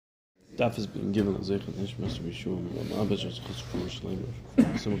Daf is being given as Zeichat Nishmas to be sure. Abash is Chesfur Shleimer.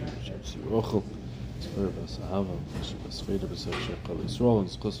 Some of them Shabsi Rochel. Sfer Basahava. Basfeda Basashar Kal Yisrael. And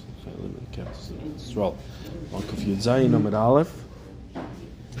Chesfur Chaylim and Captain Yisrael. On Kuf Yud Zayin Amid Aleph.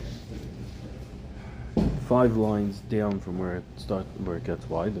 5 lines down from where it gets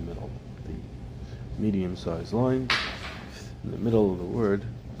wide, the middle, the medium-sized line. In the middle of the word.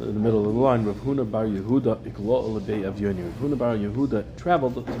 In the middle of the line, Rav Huna bar Yehuda iklo lebei Avyoni. Rav Huna bar Yehuda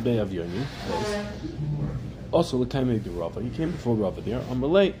traveled to Bei Avyoni. Also, l'kaimei de Rava. He came before Rava there.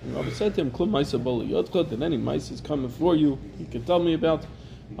 Amalei, Rava said to him, "Klum ma'isa boli yodcha." Did any ma'is come before you? You can tell me about.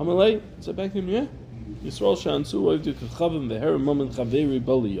 Amalei said back to him, "Yeah." Yisrael shansu oivdu kachavim veher moment chaveri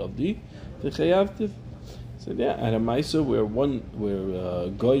boli yoddi v'chayavtiv. Said, "Yeah, at a ma'isa where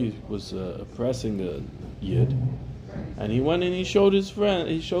Goy was oppressing a yid." And he went and he showed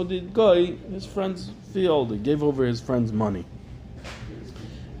the guy his friend's field. He gave over his friend's money.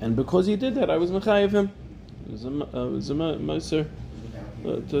 And because he did that, I was mechayev him. It was a meiser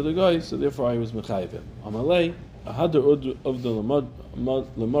to the guy, so therefore I was mechayev him. Amalei, ahadar of the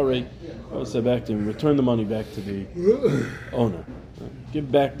lamare, I said back to him, return the money back to the owner. Give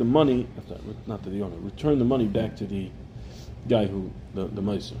back the money, not to the owner, return the money back to the guy the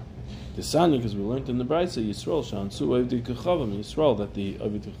meiser. The Sanya, because we learned in the Brisa, Yisrael Shansu Avdi Kachavim, Yisrael, that the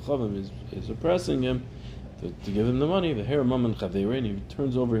Avdi Kachavim is oppressing him to give him the money. The Her Maman Chaveri, and he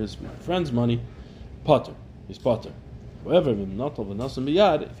turns over his friend's money, Potter. He's Potter. However, if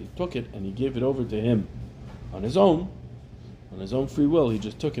he took it and he gave it over to him on his own free will, he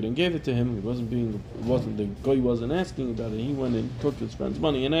just took it and gave it to him. The guy wasn't asking about it. He went and took his friend's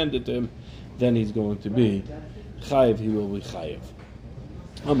money and handed it to him. Then he's going to be Chayiv. He will be Chayiv.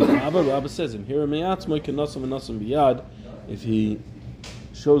 Rabba says in here, if he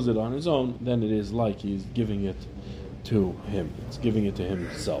shows it on his own, then it is like he's giving it to him. It's giving it to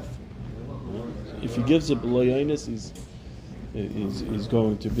himself. If he gives it below yoinus, he's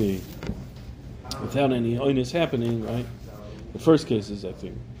going to be without any yoinus happening, right? The first cases, I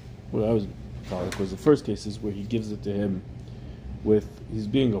think, what I was following was the first cases where he gives it to him with he's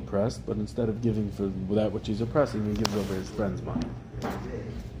being oppressed, but instead of giving for that which he's oppressing, he gives over his friend's money.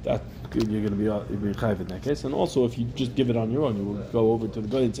 That you're going to be chayiv in that case. And also, if you just give it on your own, you will go over to the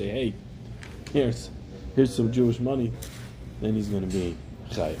guy and say, "Hey, here's some Jewish money," then he's going to be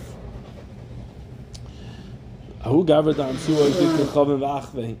chayiv.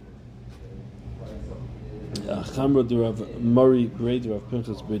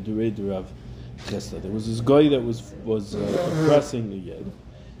 There was this guy that was oppressing the yid,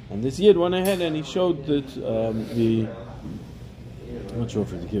 and this yid went ahead and he showed that I'm not sure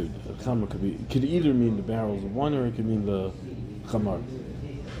if it's here. Chamar could either mean the barrels of wine or it could mean the chamar.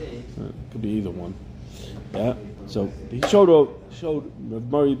 It could be either one. Yeah. So he showed Rav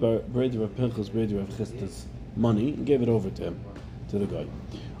Mari Breder Rav Pinchas Breder Rav Chista's money and gave it over to him, to the guy.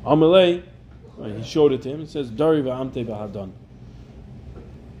 Amalei, he showed it to him. He says, "Dari va'amte b'hadan."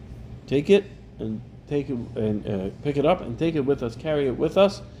 Take it and pick it up and take it with us. Carry it with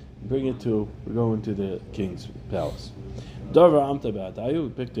us. And bring it we're going to the king's palace. Darva Amta Ba'atayu, we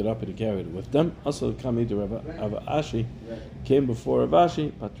picked it up and he carried it with them. Also, Kami to Rav Ashi came before Rav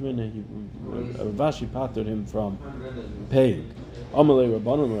Ashi. Rav Ashi pattered him from paying. Amalei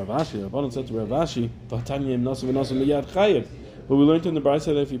Rabbanon Rav Ashi. Rabbanon said to Rav Ashi, "Vatanyim nasu v'nasu miyad chayiv." But we learned in the Brisa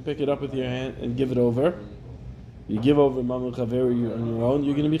that if you pick it up with your hand and give it over, you give over Mamun Chaveri on your own,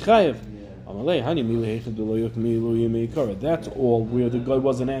 you're going to be chayiv. That's all where the guy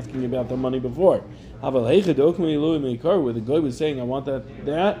wasn't asking about the money before. Where the guy was saying, "I want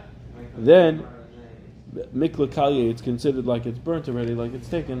that," then mikla kalye, it's considered like it's burnt already, like it's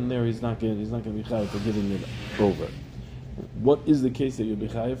taken there. He's not going to be chayiv for giving it over. What is the case that you'll be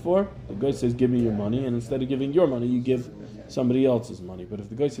chayiv for? The guy says, "Give me your money," and instead of giving your money, you give somebody else's money. But if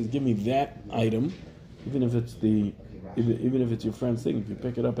the guy says, "Give me that item," even if it's your friend's thing, if you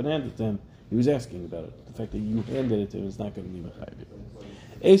pick it up and hand it to him, he was asking about it. The fact that you handed it to him is not going to be mechayiv.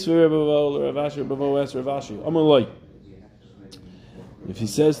 If he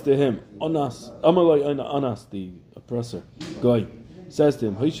says to him, "Anas," Anas, the oppressor guy, says to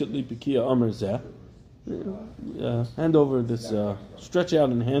him, hand over this, stretch out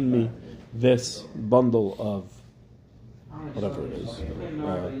and hand me this bundle of whatever it is,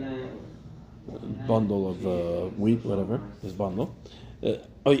 bundle of wheat, whatever, this bundle.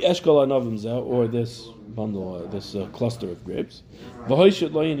 Or this bundle, this cluster of grapes.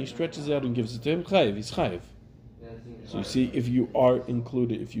 And he stretches out and gives it to him. Chayiv, he's chayiv. So you see, if you are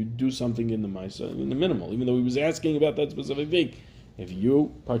included, if you do something in the Maisa, in the minimal, even though he was asking about that specific thing, if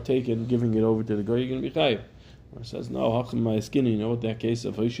you partake in giving it over to the guy, you're going to be chayiv. Or says, no, Hacham my skin, you know what that case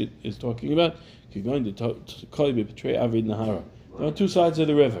of Hoshit is talking about? You're going to Koibe, betray Avid Nahara. There are two sides of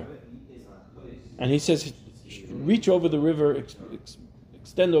the river. And he says, reach over the river,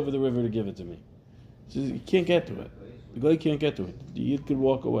 extend over the river to give it to me. He says, you can't get to it. The guy can't get to it. The Yid could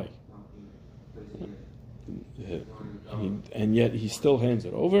walk away. And yet he still hands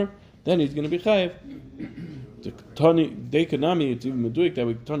it over. Then he's going to be chayiv. Dekanami, it's even meduik that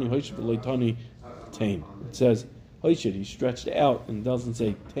we Tani Hoshit v'lei Tani Tain. It says Hoshit, he stretched out and doesn't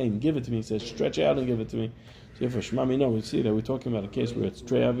say Tain, give it to me. He says stretch out and give it to me. So for Shmami, no, we see that we're talking about a case where it's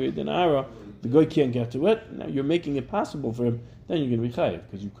Trei Avid and Ara. The guy can't get to it. Now you're making it possible for him. Then you're going to be chayiv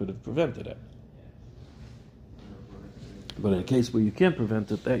because you could have prevented it. But in a case where you can't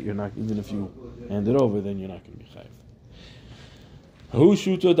prevent it, that you're not. Even if you hand it over, then you're not going to be chayiv. Who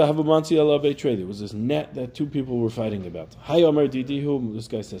shuto dahabamansi alabe trade? It was this net that two people were fighting about. Hayomer didihu. This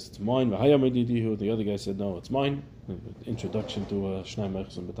guy says it's mine. Hayomer didihu. The other guy said no, it's mine. Introduction to Shnei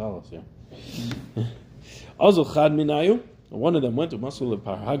Mechus and Batalas. Yeah. Azul chad minayu. One of them went to Masul of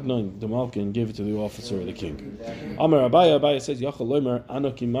Parhagna, the Malka, and gave it to the officer of the king. Amar Abaya says, Yachal Loimer,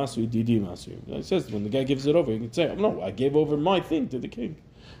 Anoki Masui, Didi Masui. He says, when the guy gives it over, he can say, no, I gave over my thing to the king.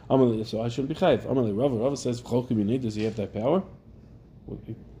 So I shouldn't be chayiv. Amalei Rava says, does he have that power?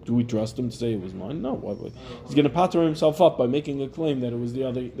 Do we trust him to say it was mine? No. He's going to patter himself up by making a claim that it was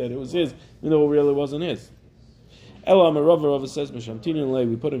that it was his, even though it really wasn't his. Ela Amar Rava says, we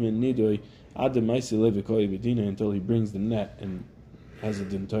put him in Nidoi, until he brings the net and has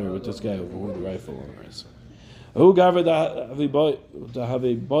it in Torah with this guy over who the rifle owner is. There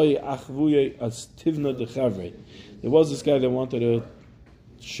was this guy that wanted to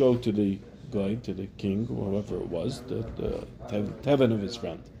show to the guy, to the king, or whoever it was, the Teven of his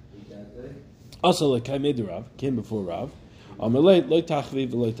friend. Also, came before Rav.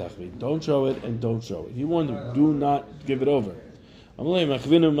 Don't show it and don't show it. He wanted to do not give it over. I'm going to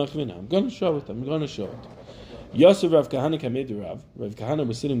show it. Yosef Rav Kahana came to Rav. Rav Kahana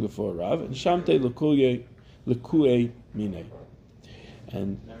was sitting before Rav, and Shamte Lekue Mine.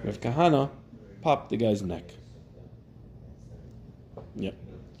 And Rav Kahana popped the guy's neck. Yep.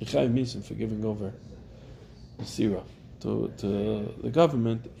 Yechayiv Misa for giving over the Sirah to the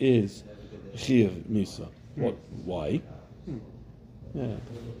government is Yechayiv Misa. What? Why?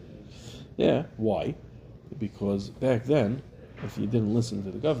 Yeah. Why? Because back then, if you didn't listen to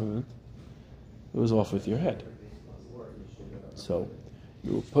the government, it was off with your head. So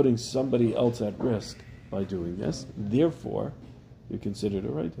you were putting somebody else at risk by doing this. Therefore, you're considered a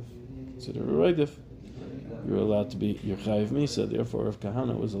raidif. You're allowed to be your chayiv misa. Therefore, if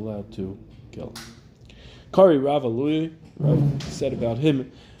Kahana was allowed to kill. Kari Rav Alui, Rav said about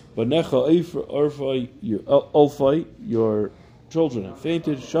him, "Banecha orfai your children have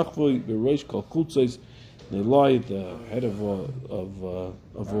fainted. Shachvoi bereish kol kutzais." They lie at the head of all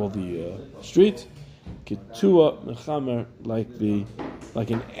the streets. Ketua mechamer, like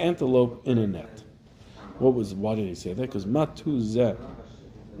an antelope in a net. Why did he say that? Because matu zeh,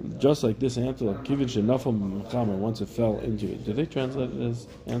 just like this antelope, kivin shenafal mechamer, once it fell into it. Did they translate it as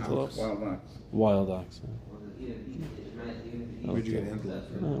antelopes? Wild ox. Where'd you get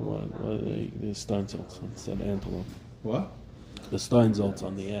antelope? The Steinsaltz said antelope. What? The Steinsaltz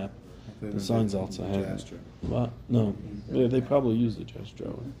on the app. The Steinsaltz I had. What? No, they probably use the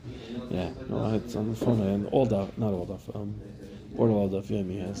gesture. Yeah, no, I had on the phone. And Portal Aldaf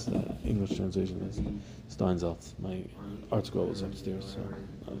Yemi has the English translation as Steinsaltz. My art scroll was upstairs, so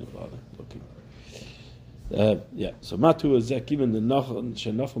I didn't bother looking. So Matu is Zek, even the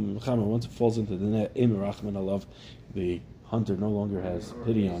Shenachim Mechamer, once it falls into the net, Emerachman Alav, the hunter no longer has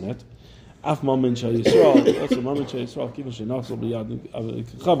pity on it. Af Mamin Shal Yisrael, also Mamin Shal Yisrael, Kivin Shenachzol B'Yad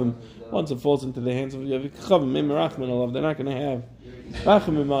Kechavim, once it falls into the hands of Yad Kechavim, Emerachman Alav, they're not going to have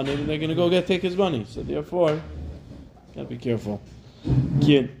Rachim Imanim, and they're going to go take his money. So therefore, gotta be careful.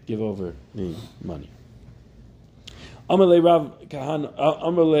 Can't give over the money. Amalei Rav Kahana,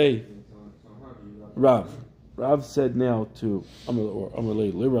 Amalei Rav. Rav said now to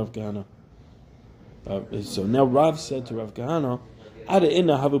Amalei Le Rav Kahana. So now Rav said to Rav Kahana, Ada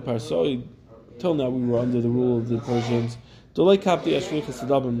inna havu parsoi. Till now we were under the rule of the Persians. They weren't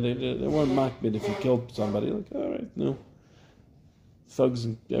makbid if you killed somebody. Like, all right, no. Thugs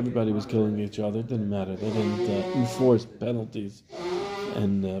and everybody was killing each other. It didn't matter. They didn't enforce penalties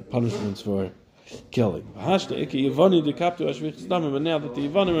and punishments for killing. But now that the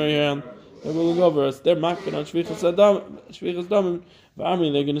Yevanim are here, they're ruling over us. They're makbid on shvichas damim.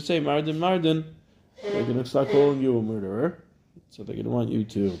 They're going to say Mardin. They're going to start calling you a murderer. So they're going to want you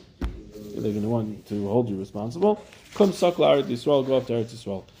to hold you responsible. Come Sakla Eretz Yisrael, go up to Eretz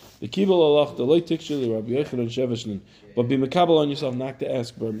Yisrael. The Kibul Allah, the Loy Tikshil, Rabbi Yochanan Sheveshnin. But be makabel on yourself not to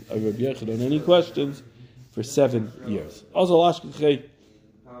ask Rabbi Yochanan any questions for 7 years. Also, Lashkechei,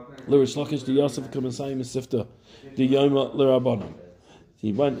 L'Rish Lakish, the Yosef Kamasayim Sifta, the Yoma L'Rabbanim.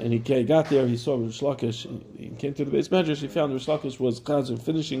 He went and he got there. He saw Rish Lakish. He came to the base medrash. He found Rish Lakish was Chazer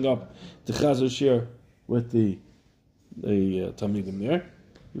finishing up the Chazer Shir with the Talmidim there.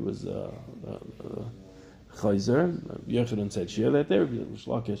 He was Chazer. Yochanan said Shir that there. Rish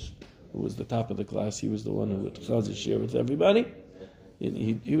Lakish, who was the top of the class, he was the one who would Chazer Shir with everybody.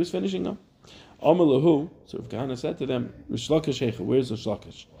 He was finishing up. Amar Lahu, so Rav Kahana said to them, Rish Lakish Heicha, where's Rish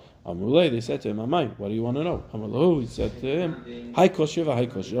Lakish? Amrulay, they said to him, Amai, what do you want to know? Amar Lahu, he said to him, Hai Kosher, Hai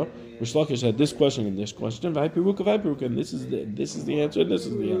Kosher. Rish Lakish had this question and this question, Vai Piruka, and this is the answer, and this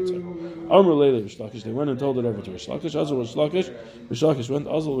is the answer. Amrulay, Rish Lakish, they went and told it over to Rish Lakish. Azul Rish Lakish went,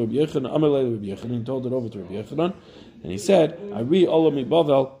 Azul Rabbi Yochanan, Amrulay Rabbi Yochanan, and told it over to Rabbi Yochanan, and he said, Ari Olami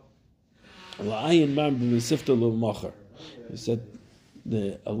Bavel, La'ayin Man B'Sifta L'Macher. He said,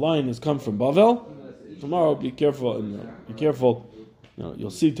 a lion has come from Bavel. Tomorrow, be careful. You'll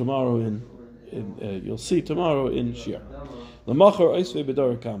see tomorrow in Shir. L'machar oisvei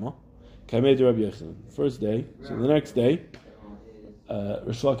b'dar kama kaimei de Rabbi Yochanan. First day, so the next day,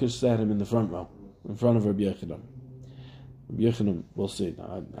 Rish Lakish sat him in the front row, in front of Rabbi Yochanan. Rabbi Yochanan, we'll see.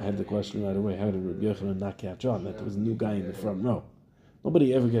 Now, I had the question right away. How did Rabbi Yochanan not catch on that there was a new guy in the front row?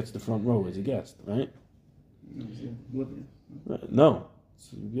 Nobody ever gets the front row as a guest, right? No.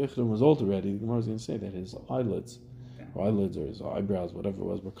 So Yochanan was old already. The Gemara was going to say that his eyelids or his eyebrows, whatever it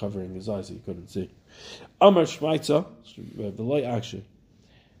was, were covering his eyes so he couldn't see. Amar Shmaitza, the light action.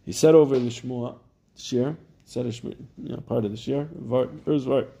 He said over the Shmuah, Shir, said part of the Shir, Vart,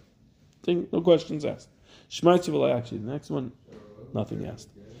 no questions asked. Shmaitza v'lay action. The next one, nothing asked.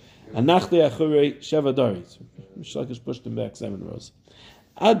 Anachli achure sheva daris. Mishlakish pushed him back 7 rows.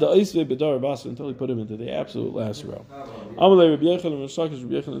 Ad the Isve Bedar Basa until he put him into the absolute last row. Amalei Rabbi Yochanan and Mishlakish,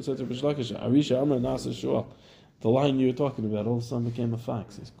 Rabbi Yochanan said to Mishlakish, Arisha Amar Nasa Shual. The lion you were talking about all of a sudden became a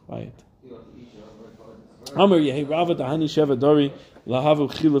fox. He's quiet. Amar Yehi Rava Dahani Sheva Dari Lahavu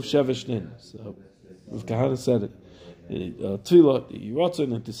Chilav Sheva Shnin. So Rav Kahana said it. Tefillah,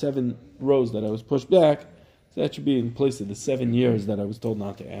 Yiratzin into 7 rows that I was pushed back. So that should be in place of the 7 years that I was told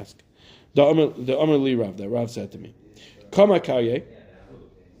not to ask. The Amar Li Rav, that Rav said to me, Kama Karye.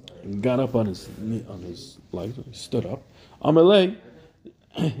 He got up on his legs. He stood up. Amalei,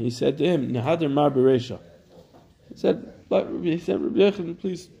 he said to him, Nehadar Mar Beresha. He said, Rabbi Yochanan,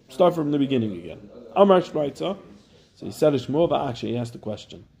 please start from the beginning again. Amar Shmaitza. So he said a Shmuah v'akshe. He asked the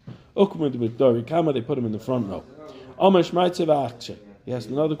question. Ukmud b'dori kama. They put him in the front row. Amar Shmaitza v'akshe. He asked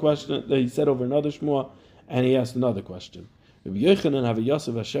another question. He said over another Shmuah, and he asked another question. Rabbi Yochanan have a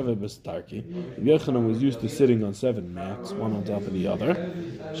Yosef Hasheva B'Starki. Rabbi Yochanan was used to sitting on 7 mats, one on top of the other.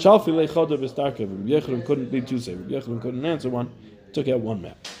 Shalfi lechoda B'Starki. Rabbi Yochanan couldn't be two. Rabbi Yochanan couldn't answer one. Took out 1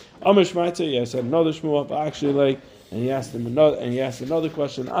 mat. Amar Shmaitza, he asked another Shmuah, actually, and he asked another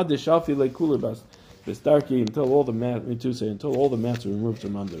question. Ad Shalfi lekula B'Starki until all the mats were removed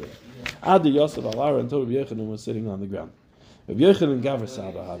from under it. Ad Yosef Alara until Rabbi Yochanan was sitting on the ground. Rabbi Yochanan Gavar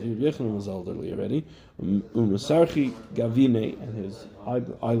Sabahavi. Rabbi Yochanan was elderly already. Umasarchi Gavine, and his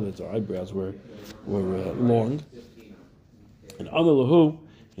eyelids or eyebrows were long. And Amalahu,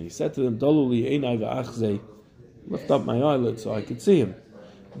 and he said to them, Daluli Einai v'achzei, lift up my eyelids so I could see him.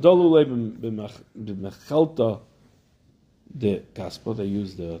 Dalule b'mechalta de kaspa, they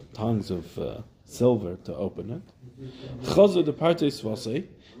used the tongues of silver to open it. Chazer de parte svasei.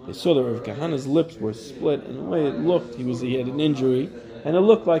 They saw that Rav Kahana's lips were split, and the way it looked, he had an injury, and it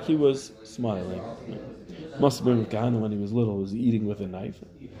looked like he was smiling. Must have been Rav Kahana when he was little, was eating with a knife.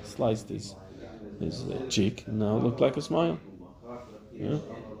 He sliced his cheek, and now it looked like a smile.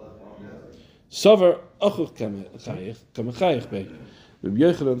 Savar achuch kamechayich bey. Rabbi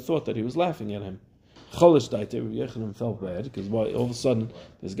Yochanan thought that he was laughing at him. Cholish daite, Rabbi Yochanan felt bad, because all of a sudden,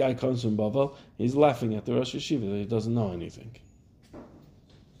 this guy comes from Bavel, he's laughing at the Rosh Yeshiva, that he doesn't know anything.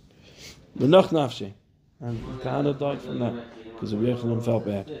 Menach nafshe, and Kahana died from that because Rabbi Yochanan felt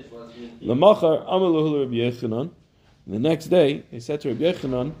bad. Lamachar amalahu Rabbi Yochanan. The next day, he said to Rabbi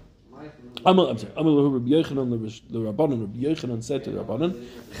Yochanan, amalahu Rabbi Yochanan the Rabbanan. Rabbi Yochanan said to the Rabbanan,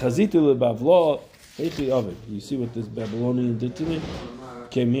 Chaziti lebavla heichi avid. You see what this Babylonian did to me?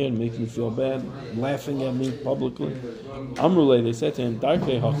 Came here and making me feel bad, laughing at me publicly. Amrulay, they said to him,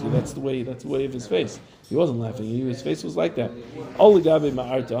 Darkei hachi. That's the way of his face. He wasn't laughing. His face was like that. Oligabe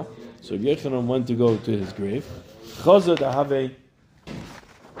ma'arta. So Yochanan went to go to his grave. Chazer dahave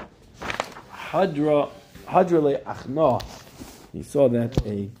hadrale achna. He saw that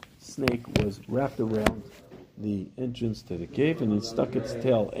a snake was wrapped around the entrance to the cave and he stuck its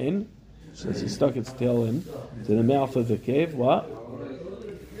tail in. As he stuck its tail in to the mouth of the cave, what?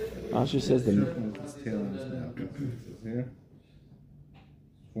 Rashi says the its tail in his mouth. Here.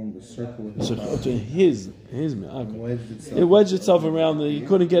 Formed a circle with his mouth. It wedged itself around he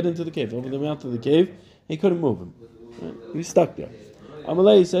couldn't get into the cave. Over the mouth of the cave, he couldn't move him. Right? He was stuck there.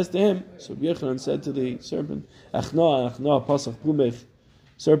 Amalei says to him, so Yochanan said to the serpent, Achna, pasach pumech,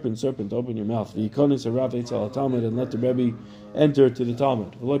 serpent, open your mouth. V'yikonis harav eitz al Talmud, and let the Rebbe enter to the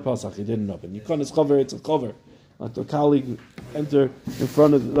Talmud. V'loi pasach, he didn't open. Yikonis chaver, it's a chaver. Let the colleague enter in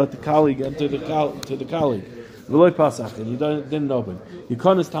front of, let the colleague enter to the colleague. V'loi pasach, and he didn't open.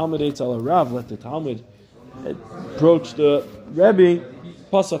 Yikonis Talmud eitz al Rav, let the Talmud approach the Rebbe,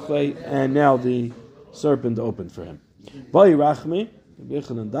 pasach, and now the serpent opened for him. V'yirachmi,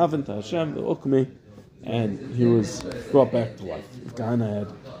 Yochanan davened to Hashem, the ukmi, and he was brought back to life. If Kahana had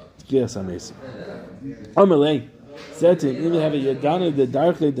Tchiyas HaMesim. Amalei said to him, even have a Yadana the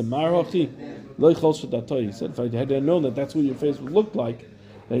darkly the Marochi, Loi Chol Shadatoy. He said, if I had known that that's what your face would look like,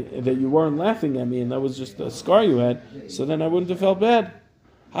 that you weren't laughing at me and that was just a scar you had, so then I wouldn't have felt bad.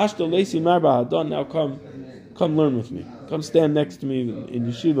 Hashto Leisi Marba Hadon, now come learn with me. Come stand next to me in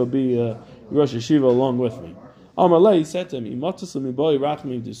yeshiva, be Rosh Yeshiva along with me. Amalei said to him, "Imatasami boy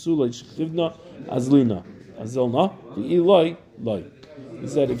rachmi desulay shchivna azlina azilna v'iloi loy." He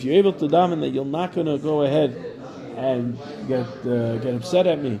said, "If you're able to daven that you're not going to go ahead and get upset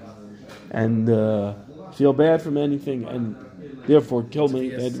at me and feel bad from anything and therefore kill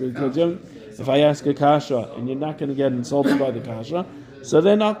me, if I ask a kasha and you're not going to get insulted by the kasha, so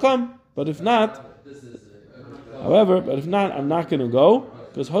then I'll come. But if not, I'm not going to go."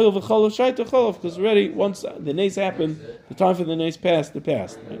 Because already once the nace happened, the time for the nace passed.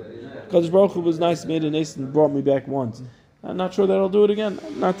 Because Baruch Hu was nice, made a nace and brought me back once. I'm not sure that I'll do it again.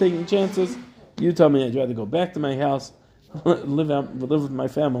 I'm not taking chances. You tell me I'd rather go back to my house, live with my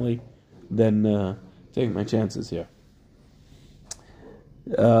family, than take my chances here.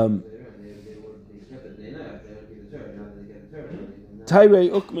 Tairei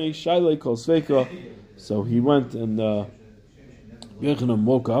ukmei shailei kol sveika. So he went and. Yochanan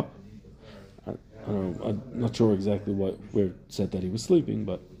woke up. I'm not sure exactly where it said that he was sleeping,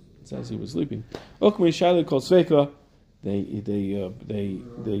 but it says he was sleeping. Okmei Shaila called Sveika. They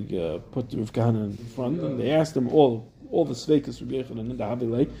put Rav Kahana in front and they asked him all the Sveikas from Yochanan and the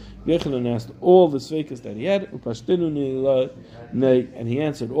Havilei. Yochanan asked all the Sveikas that he had, and he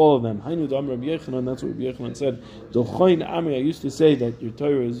answered all of them. Hainu Dam Rabbi Yochanan. That's what Rabbi Yochanan said. Dolchoin Amri. I used to say that your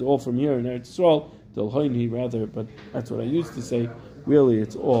Torah is all from here in Eretz Yisrael. Dolchoin rather, but that's what I used to say. Really,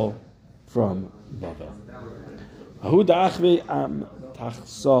 it's all from Bavel.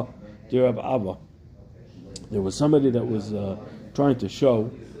 There was somebody that was trying to show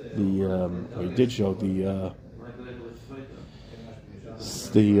or he did show the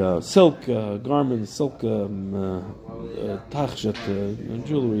silk garments, silk tachshet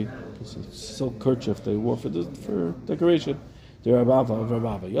jewelry, silk kerchief they wore for decoration. The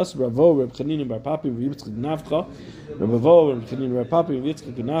Rabava. Yes, Ravo, Reb Chanina Bar Papi, Reb Yitzchak Nafcha. Rabo, Reb Chanina Bar Papi, Reb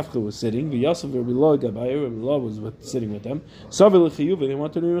Yitzchak Nafcha was sitting. The Yosef Reb Lo Gabayir, Reb Lo was sitting with them. Savil Chiyuv, they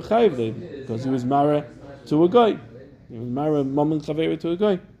wanted to be Mechayiv them because he was married to a guy. He was married Mom and Chavera to a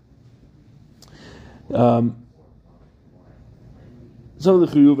guy. Savil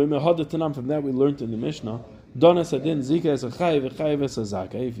Chiyuv, and Mehad Tanam. From that we learned in the Mishnah. Donas adin zika as a chayiv as a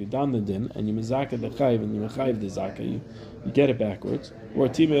zaka. If you don the din and you mezaka the chayiv and you mechayiv the zaka, you get it backwards. Or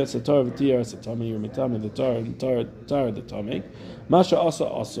tima as a tar v'tiyar as a tami, or mitama the tar and tar the tami. Masha asa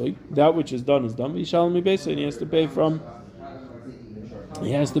asoi. That which is done is done. Yishalom mibesa, and he has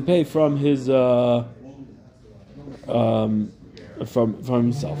to pay from his from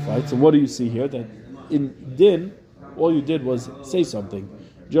himself. Right. So what do you see here? That in din, all you did was say something.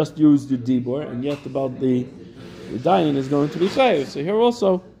 Just used the dibur, and yet about the dayan is going to be chayiv. So here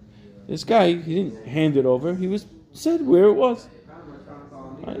also, this guy, he didn't hand it over. He said where it was.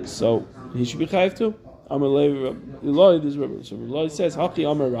 Right, so he should be chayiv too. So Eloi says, Haki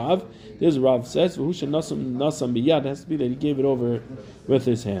Amar Rav. There's a Rav says, V'husha nasam biyad. It has to be that he gave it over with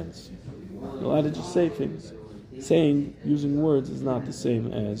his hands. You're allowed to just say things. Using words is not the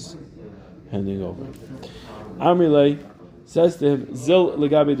same as handing over. Amrilei says to him, Zil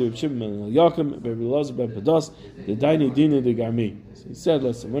legabe de Shimon and Yaakov, Rabbi Elazar ben Pados, the Daini Dina de Garmi. So he said,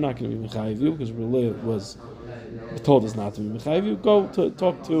 listen, we're not going to be mechayiv you because Rabbi was told us not to be mechayiv you. Go to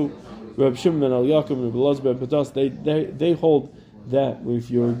talk to Rabbi Shimon and Yaakov and Rabbi Elazar ben Pados. They hold that if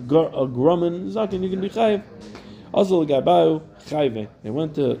you're a grumman zaken, you can be chayiv. Also legabayu chayiv. They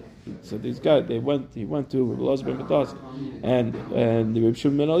went to. So these guys, he went to Rabbi Elazar ben Pados and the Rabbi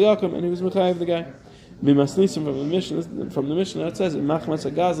Shimon and Yaakov, and he was mechayiv the guy. Mimasnisim from the Mishnah it says in Machmas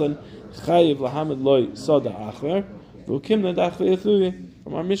Agazlan Chayiv Lahamid Loi Soda Achver V'Ukimna Dachve Yethuye.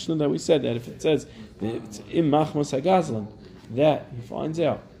 From our Mishnah that we said that if it says that it's in Machmas Agazlan that he finds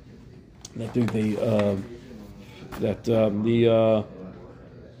out that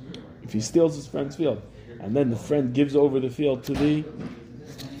if he steals his friend's field and then the friend gives over the field to the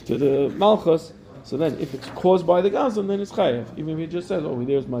Malchus, so then if it's caused by the Gazlan, then it's Chayev, even if he just says, oh,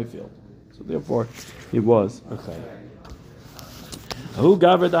 there's my field. So therefore, he was a Chayev.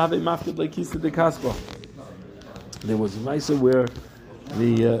 There was a Maisa where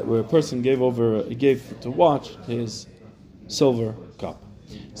a person gave to watch his silver cup.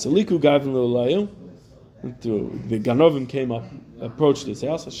 Saliku gavin l'olayu. The Ganovim came up, approached his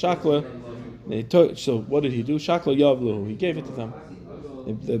house. Shakla, they took. So what did he do? Shakla yavlu. He gave it to them.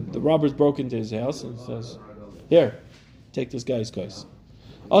 The robbers broke into his house and says, "Here, take this guy's kais."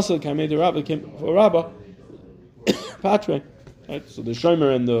 Also, the Rabbi came for Rabba Patre. Right? So the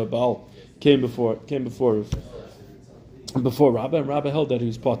Shomer and the Baal came before Rabba, and Rabba held that he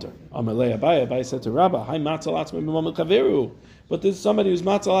was potter. Amalei Abai said to Rabba, "Hi matzal atzmei b'mamad chaveru." But there's somebody who's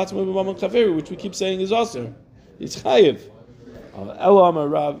matzal atzmei b'mamad chaveru, which we keep saying is aser. It's chayiv. Elo Amar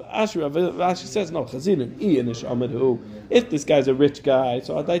Rav Ashi says no. Chazinin inish amadu. If this guy's a rich guy,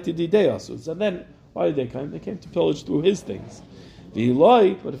 so adaiti didei also. So then why did they come? They came to pillage through his things.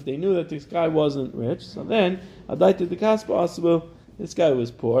 V'iloi, but if they knew that this guy wasn't rich, so then adaiti the kaspa also. This guy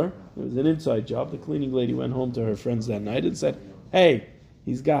was poor. It was an inside job. The cleaning lady went home to her friends that night and said, "Hey,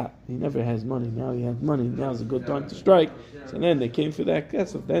 he never has money. Now he has money. Now's a good time to strike." So then they came for that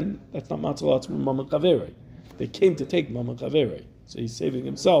guess. Then that's not matzalat from Mama Kaveri. They came to take Mama Kaveri. So he's saving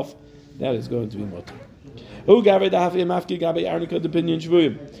himself. That is going to be mutter. There was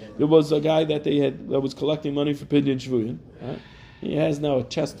a guy that was collecting money for Pidyon Shvuyim. Right? He has now a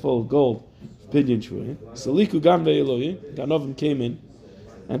chest full of gold. Pidyon Shvuyim. Saliku Gam Ve'eloyi. Ganovim came in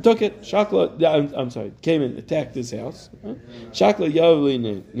and took it. Shakla, came in, attacked his house. Shakla Yavli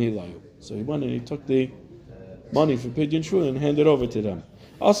Nilayu. So he went and he took the money for Pidyon Shvuyim and handed over to them.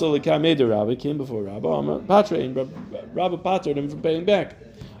 Also, the Kameda Rabbi came before Rabbi Patre, and Rabbi patred him from paying back.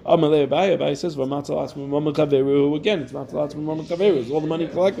 Amalei Abai says, again, it's Matzalatz Mama Kaveru. It's all the money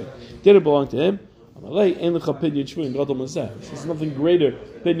collected. Didn't belong to him. Amalei Ein Lecha Pidyon Shvuyim Gadol Maseh. There's nothing greater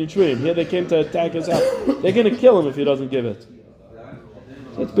Pidyon Shvuyim. Here they came to attack his house. They're going to kill him if he doesn't give it.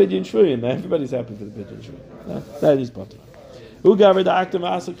 So it's Pidyon Shvuyim. Everybody's happy for the Pidyon Shvuyim. That is Patra. Who gathered the act of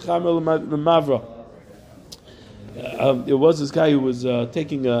Asak Chamel Mavra? There was this guy who was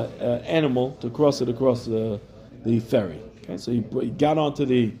taking an animal to cross it across the ferry. Okay, so he got onto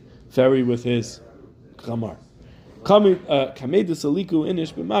the ferry with his chamar.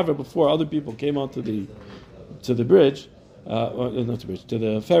 Before other people came onto the bridge, to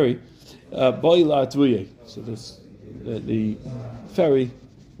the ferry. So the ferry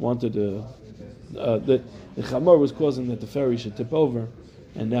wanted the chamar was causing that the ferry should tip over,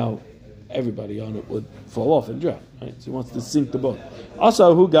 and now everybody on it would fall off and drown. Right? So he wants to sink the boat.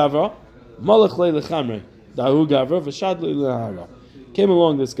 Also, hu gavra malach lechamre dahu gavra v'shadli lehara. Came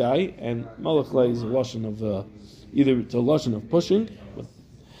along this guy, and malach le is a lashon of either it's a lashon of pushing,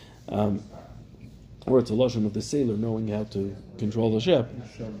 or it's a lashon of the sailor knowing how to control the ship.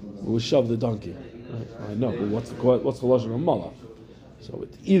 We shove the donkey. Right? I know, but what's the lashon of malach? So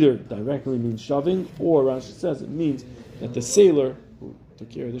it either directly means shoving, or Rashi says it means that the sailor who took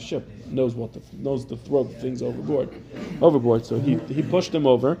care of the ship knows to throw things overboard. So he pushed him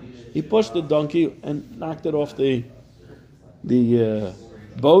over. He pushed the donkey and knocked it off the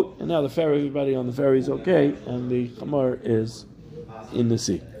boat, and now everybody on the ferry is okay, and the chamar is in the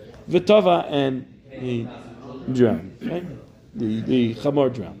sea. Vitava, and he drowned. Okay? The chamar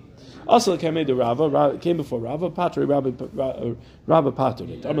drowned. Also, came before Rava Patre. Rava patred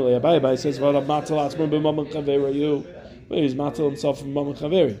it. Amalei Abai says, "What a matzal atzman b'mamad chaveri you." He's matzal himself from Mama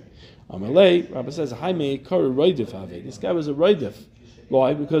Chaveri. Amalei, Rabbi says, Haime Kar Roidif Have. This guy was a Roidif.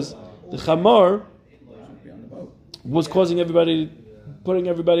 Why? Because the Chamar was putting everybody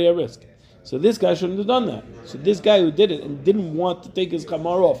at risk. So this guy shouldn't have done that. So this guy who did it and didn't want to take his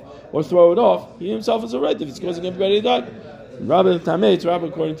Chamar off or throw it off, he himself is a Roidif. He's causing everybody to die. Rabbi Tamei, Rabbi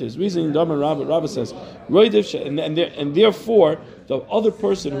according to his reasoning, Rabbi says, Roidif, and therefore the other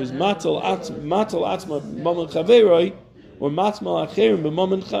person who's matzal atzma Mama Chaveri, or matmal acherim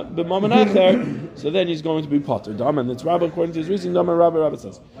b'maman acher, so then he's going to be potter. And it's Rabbi according to his reasoning. Rabbi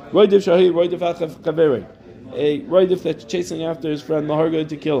says, Roidif shahi, Roidif achav a Roidif that's chasing after his friend Laharga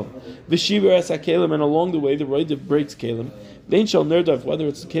to kill him. V'shiver es hakelim, and along the way the Roidif breaks kelim. Bein shall nerdov, whether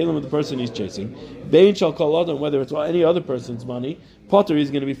it's the kalim of the person he's chasing. Bein shall call adam, whether it's any other person's money. Potter,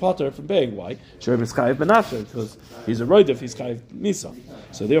 he's going to be potter from paying. Why? Sherem is chayiv benafshe, because he's a roidif, he's chayiv misa.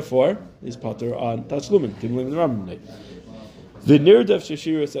 So therefore, he's potter on tachlumin. Kimlim and Rambam. The nerdov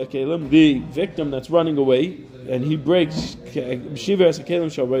sheshiras kalim, the victim that's running away, and he breaks shiras kalim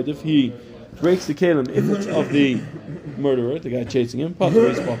shall roidif. He breaks the kalim if it's of the murderer, the guy chasing him. Potter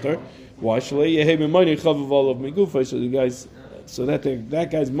is potter. Why? So the guys, so that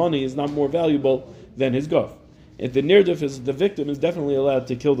guy's money is not more valuable than his guf. If the nirdif is the victim, is definitely allowed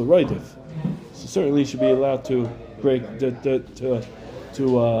to kill the roidif. So certainly should be allowed to break to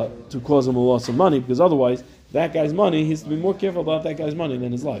cause him a loss of money, because otherwise that guy's money, he has to be more careful about that guy's money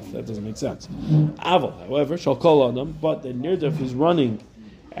than his life. That doesn't make sense. Aval, however, shall call on them, but the nirdif is running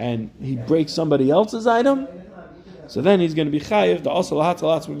and he breaks somebody else's item. So then he's going to be chayiv. The also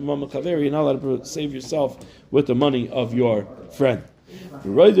lahatzalatz with mama chaveri. You're not allowed to save yourself with the money of your friend. The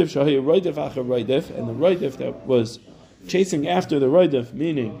roidif shahir roidif acher roidif, and the roidif that was chasing after the roidif,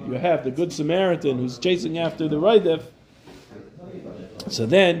 meaning you have the good Samaritan who's chasing after the roidif. So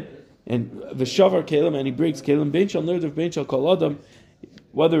then, and the shavar kalim, and he breaks kalim. Bein shal nirdaf, bein shal kol adam.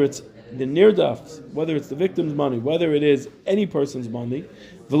 Whether it's the nirdaf, whether it's the victim's money, whether it is any person's money,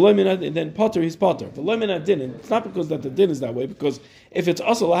 and then potter, he's potter. Din, and it's not because that the din is that way, because if it's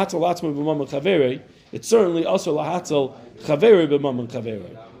also lahatzel latzma b'mam chaveri, it's certainly also lahatzel chaveri b'mam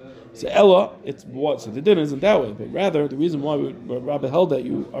chaveri. So Ella, it's what? So the din isn't that way, but rather the reason why Rabbi held that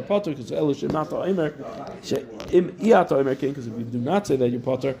you are potter because Ella shemata omer sheim iata omer king, because if you do not say that you're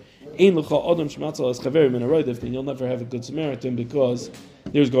potter, ein l'cha adam shematzal as chaveri min haroidif, then you'll never have a good Samaritan because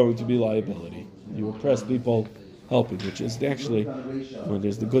there's going to be liability. You oppress people helping, which is actually when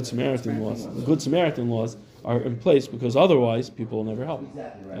there's the Good Samaritan laws. The Good Samaritan laws are in place because otherwise people will never help.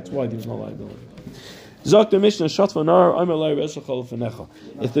 That's why there's no liability. If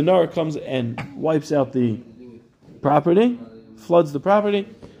the nar comes and wipes out the property, floods the property,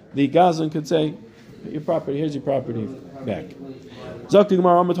 the Gazan could say, "Your property, here's your property back."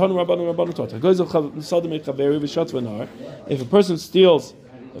 If a person steals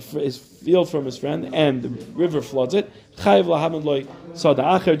his field from his friend and the river floods it, Belazar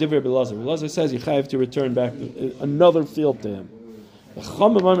says you chayiv to return back another field to him.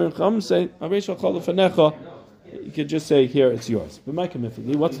 Say, you could just say, here, it's yours. But what's the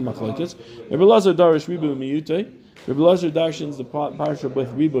machlokes? Rabbi Lazar darish ribu miyute. Rabbi Lazar darshins the parsha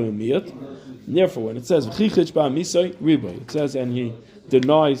with ribu and miyut. Therefore, when it says ribu, it says, and he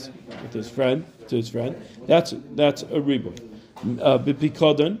denies with his friend that's a ribu.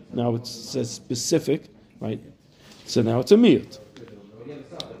 Bikodon, now it says specific, right? So now it's a miyut.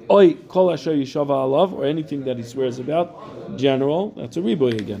 Oi kol asher yishava alav, or anything that he swears about, general, that's a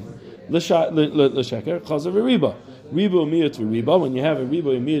riboy again. L'sheker chazav riba. Ribo miyut riba. When you have a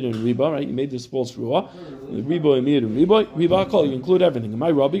riboy miyut and riba, right? You made this false ruah. Riboy miyut and riba kol. You include everything. Am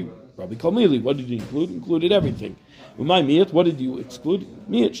I Rabbi kol mili? What did you include? Included everything. My miyut, what did you exclude?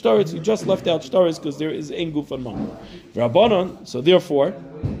 Miyut shtaris, you just left out shtaris because there is ein guf and mam. Rabbanon, so therefore,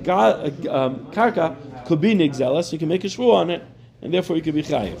 karka could be nigzelas, you can make a shvu on it, and therefore you could be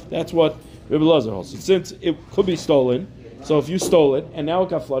chayiv. That's what Rabbi Lazar holds. So since it could be stolen, so if you stole it and now it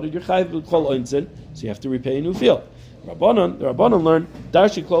got flooded, you're chayiv b'kol oinzin, so you have to repay a new field. The Rabbanon learn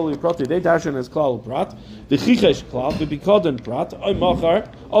darshi klal uprati. They darshan as klal uprat. The chichesh klal the bikoden prat. Oy machar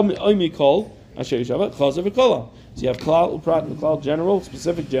oy mikol asher yishavat chazav v'kolam. So you have klal uprat and klal general,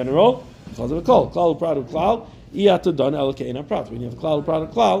 specific general, chazav v'kol. Klal uprat and klal iyata don elkein prat. When you have klal uprat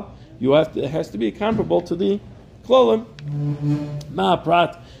and klal, it has to be comparable to the klalim. Ma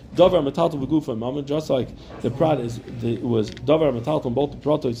prat davar metaltal v'gufa moment. Just like the prat was davar metaltal, both the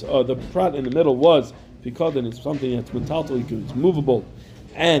pratos. The prat in the middle was because it's something that's metaltal, it's movable,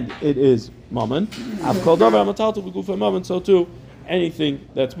 and it is mammon. I've called davar metaltal v'gufa moment. So too, anything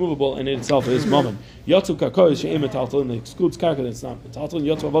that's movable and in itself is mammon. Yotzu karkois she'im metaltal, and it excludes karka that's not metaltal. And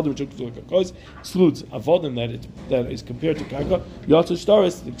yotzu avodim karkois excludes avodim that is compared to karka. Yotzu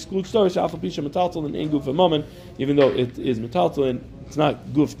shtaris excludes shtaris alpha pisha metaltal and ein guf and mammon, even though it is metaltal and it's not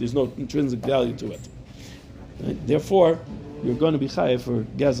guf. There's no intrinsic value to it. Right? Therefore, you're going to be chayiv for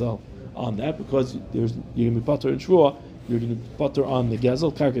gezel on that because you're going to be potter in shvua. You're going to be potter on the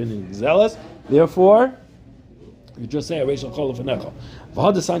gezel karka and zealous. Therefore, you just say Areish Chol V'Necha.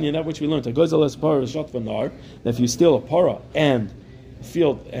 V'Hadasanya, that which we learned, Agozalas Parah Shot V'Nar, that if you steal a para and a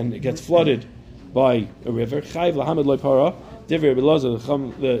field and it gets flooded by a river, Chayv Lahamid Loi Para. Divrei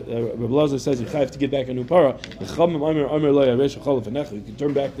Rabbi Lazar says you chayv to get back a new para. You can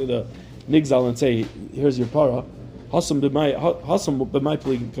turn back to the nigzal and say, here's your para. Hasam b'may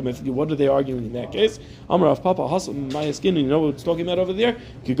pligim kamef. What are they arguing in that case? Amar of Papa Hasam b'may skin. You know what it's talking about over there?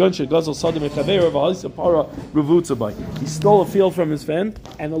 Kigun shegazel sadem echaver v'halisa para revutzabai. He stole a field from his friend,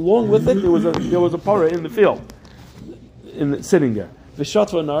 and along with it there was a para in the field, sitting there.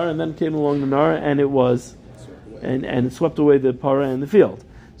 V'shatva nar, and then came along the nar, and it was, and it swept away the para in the field.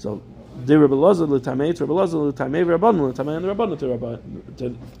 So. The Rebbe Lazar l'tamei, Rebbe Lazar l'tamei, Rabbanon l'tamei, and the Rabbanon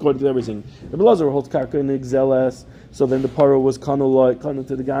to according to everything. Rebbe Lazar holds karka in exeles, so then the para was kana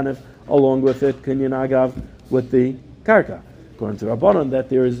to the ganef along with it, kinyan agav with the karka. According to Rabbanon, that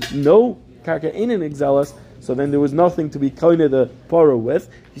there is no karka in an exeles, so then there was nothing to be kana the para with.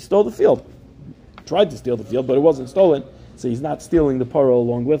 He stole the field, tried to steal the field, but it wasn't stolen, so he's not stealing the para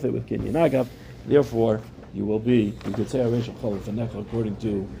along with it with kinyan agav. Therefore, you could say according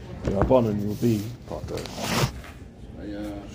to the Rabbanon, you will be potter.